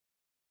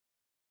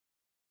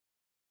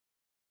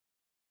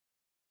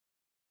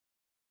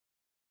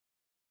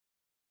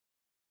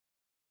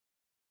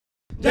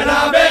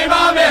جناب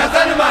امام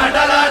حسن ماں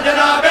ڈالا،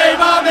 جناب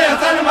امام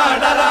حسن ماں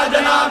ڈالا،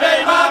 جناب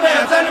امام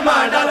حسن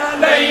ماں ڈالا،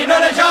 لعینوں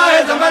نے شاہ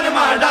زمن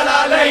ماں ڈالا،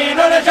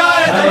 لعینوں نے شاہ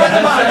زمن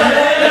ماں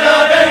ڈالا،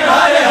 جناب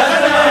امام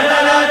حسن ماں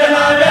ڈالا،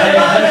 جناب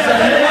امام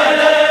حسن ماں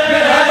ڈالا،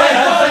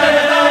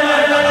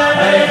 جناب امام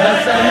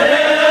حسن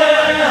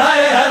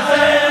ہائے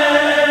حسن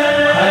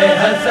ہائے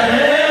حسن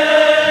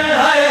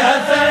ہائے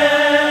حسن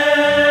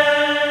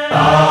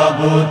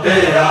تابوت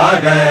آ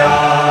گیا،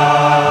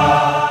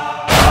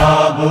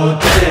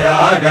 تابوت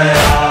آ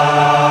گیا،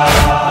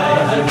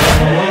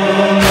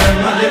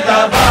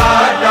 مجتبی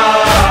کا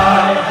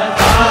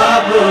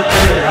تابوت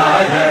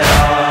آ گیا،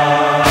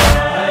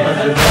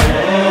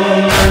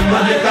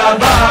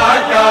 مجتبی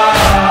کا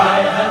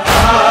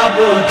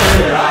تابوت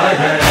آ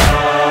گیا،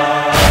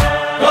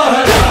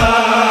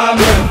 کوہرام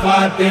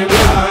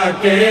فاطمہ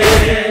کے،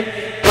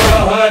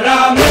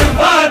 کوہرام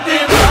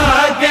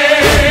فاطمہ کے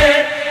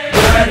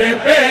گھر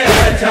پہ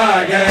چھا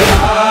گیا،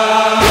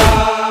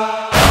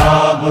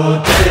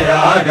 تابوت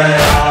آ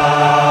گیا،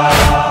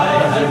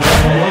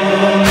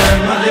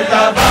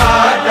 مجتبی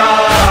کا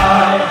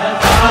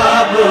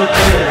تابوت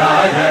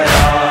آ گیا،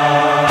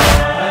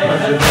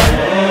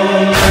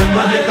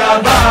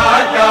 مجتبی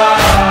کا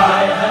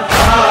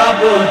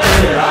تابوت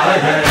آ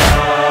گیا،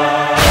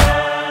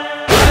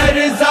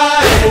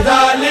 برسائے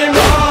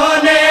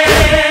ظالموں نے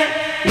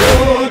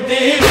یوں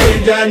تیر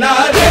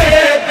جنازے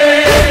پہ،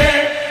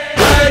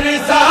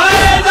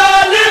 برسائے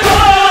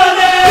ظالموں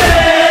نے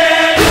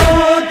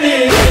یوں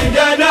تیر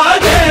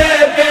جنازے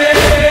پہ،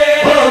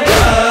 ہو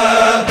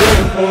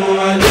کفن خوں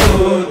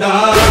آلودہ،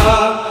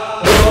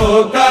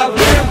 ہو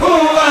کفن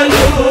خوں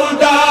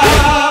آلودہ،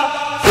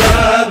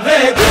 سبز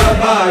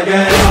کعبہ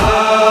گیا،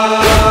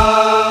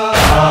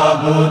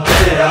 تابوت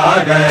آ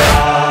گیا،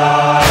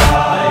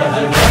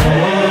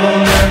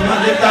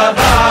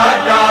 مجتبی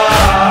کا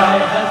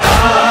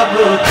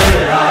تابوت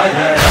آ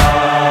گیا،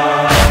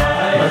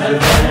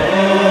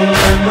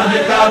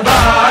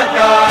 مجتبی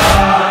کا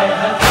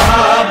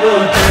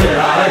تابوت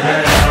آ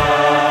گیا،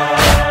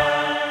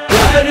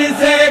 گھر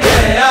سے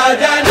گیا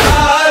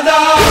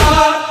جنازہ،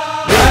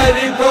 گھر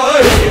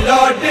کوئی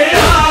لوٹ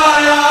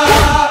آیا،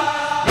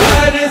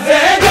 گھر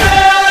سے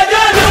گیا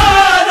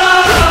جنازہ،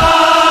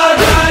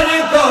 گھر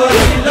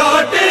کوئی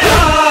لوٹ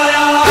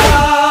آیا،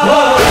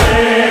 وہ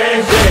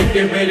عرش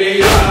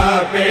کبریا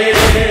پہ،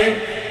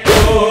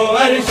 وہ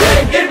عرش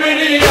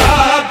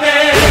کبریا پہ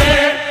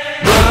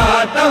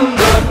ماتم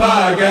بپا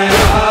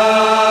گیا،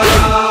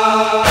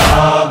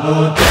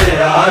 تابوت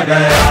آ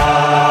گیا،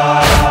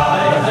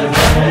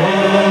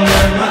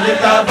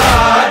 مجتبی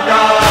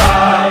کا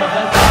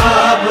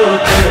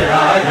تابوت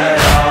آ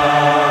گیا،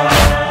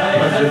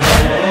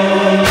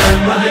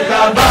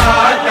 مجتبی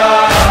کا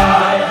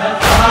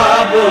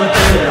تابوت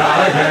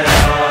آ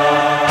گیا،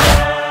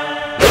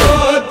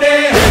 روتے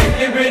ہیں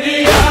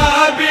کبریا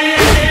بھی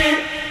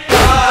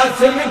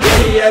قاسم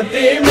کی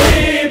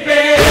یتیمی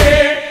پہ،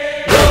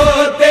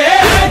 روتے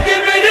ہیں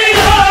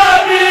کبریا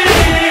بھی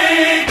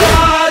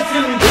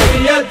قاسم کی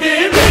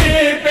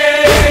یتیمی پہ،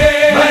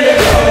 بن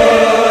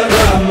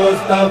روزہ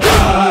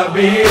مصطفیٰ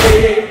بھی،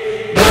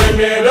 بن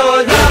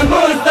روزہ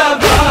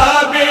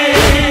مصطفیٰ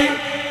بھی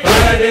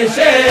فرش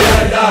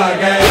ادا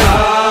گیا،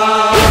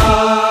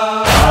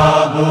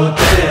 تابوت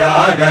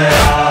آ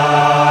گیا،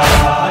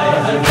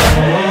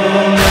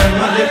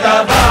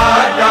 مجتبی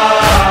کا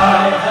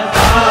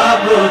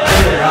تابوت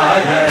آ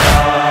گیا،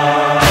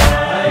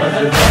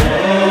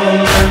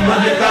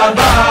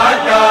 مجتبی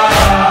کا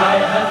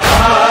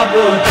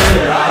تابوت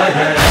آ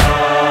گیا،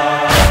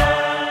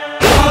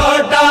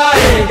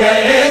 لوٹائے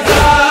گئے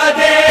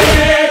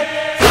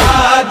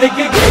صادق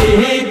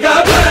کی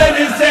قبر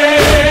سے،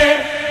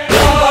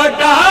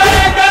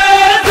 لوٹائے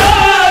گئے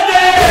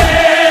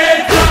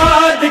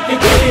صادق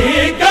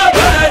کی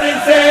قبر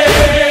سے،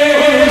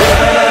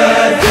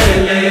 امت سے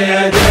لے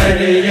اجر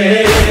یہ،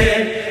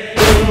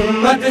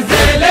 امت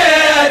سے لے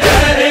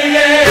اجر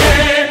یہ،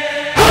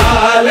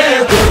 آل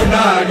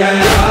خدا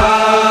گیا،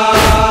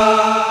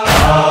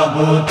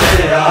 تابوت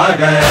آ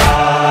گیا،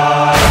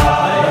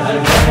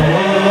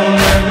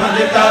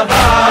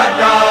 مجتبی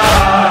کا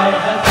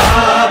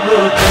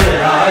تابوت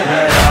آ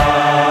گیا،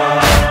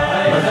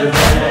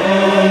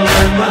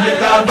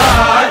 مجتبی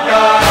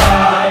کا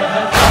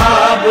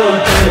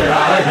تابوت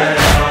آ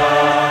گیا،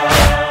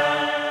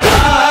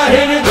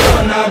 ظاہر جو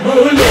نہ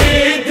بھولی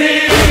تھی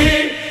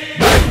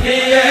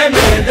بقیے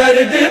میں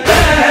درد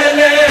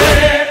پہلے،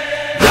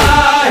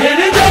 ظاہر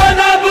جو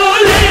نہ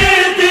بھولی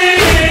تھی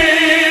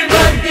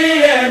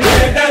بقیے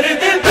میں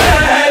درد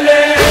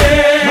پہلے،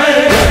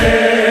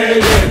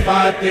 یہ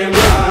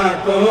فاطمہ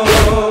کو،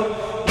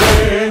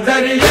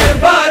 ذریعے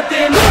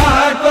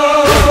فاطمہ کو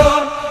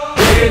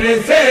پھر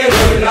سے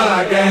رلا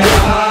گیا،